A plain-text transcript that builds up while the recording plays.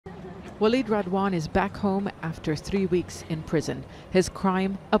Walid Radwan is back home after 3 weeks in prison. His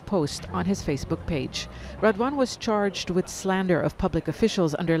crime, a post on his Facebook page. Radwan was charged with slander of public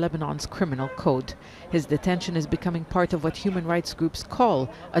officials under Lebanon's criminal code. His detention is becoming part of what human rights groups call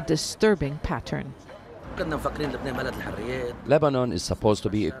a disturbing pattern. Lebanon is supposed to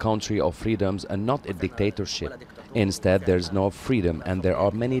be a country of freedoms and not a dictatorship. Instead, there's no freedom and there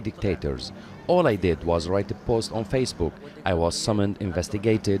are many dictators. All I did was write a post on Facebook. I was summoned,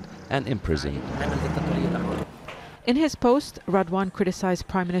 investigated, and imprisoned. In his post, Radwan criticized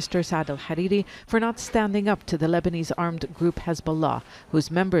Prime Minister Saad al-Hariri for not standing up to the Lebanese armed group Hezbollah, whose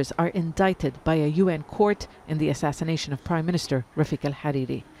members are indicted by a UN court in the assassination of Prime Minister Rafik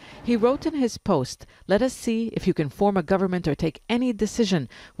al-Hariri. He wrote in his post, "Let us see if you can form a government or take any decision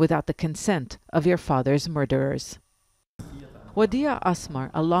without the consent of your father's murderers." Wadia Asmar,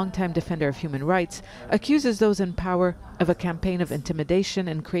 a longtime defender of human rights, accuses those in power of a campaign of intimidation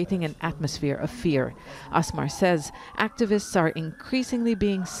and creating an atmosphere of fear. Asmar says activists are increasingly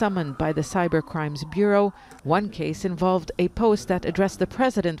being summoned by the Cybercrimes Bureau. One case involved a post that addressed the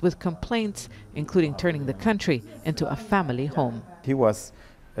president with complaints, including turning the country into a family home. He was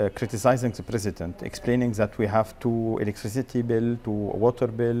criticizing the president, explaining that we have two electricity bill, two water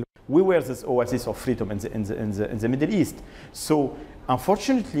bill. We were this oasis of freedom in the Middle East. So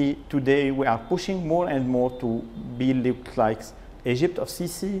unfortunately, today we are pushing more and more to be like Egypt of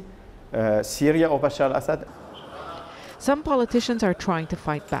Sisi, Syria of Bashar al-Assad. Some politicians are trying to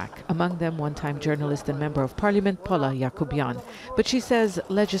fight back, among them one-time journalist and member of parliament Paula Yakubian. But she says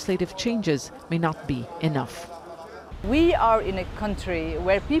legislative changes may not be enough. We are in a country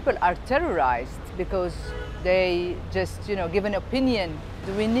where people are terrorized because they just, give an opinion.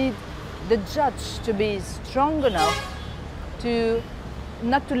 We need the judge to be strong enough to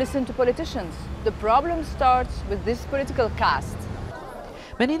not to listen to politicians. The problem starts with this political caste.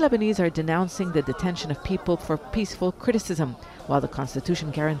 Many Lebanese are denouncing the detention of people for peaceful criticism. While the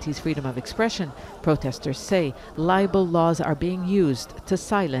Constitution guarantees freedom of expression, protesters say libel laws are being used to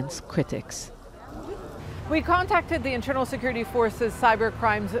silence critics. We contacted the Internal Security Force's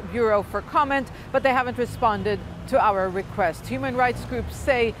Cybercrimes Bureau for comment, but they haven't responded to our request. Human rights groups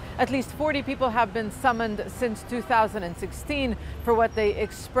say at least 40 people have been summoned since 2016 for what they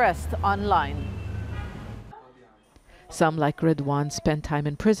expressed online. Some, like Radwan, spent time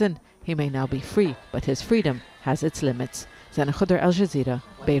in prison. He may now be free, but his freedom has its limits. Zeina, Khodr, Al Jazeera,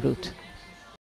 Beirut.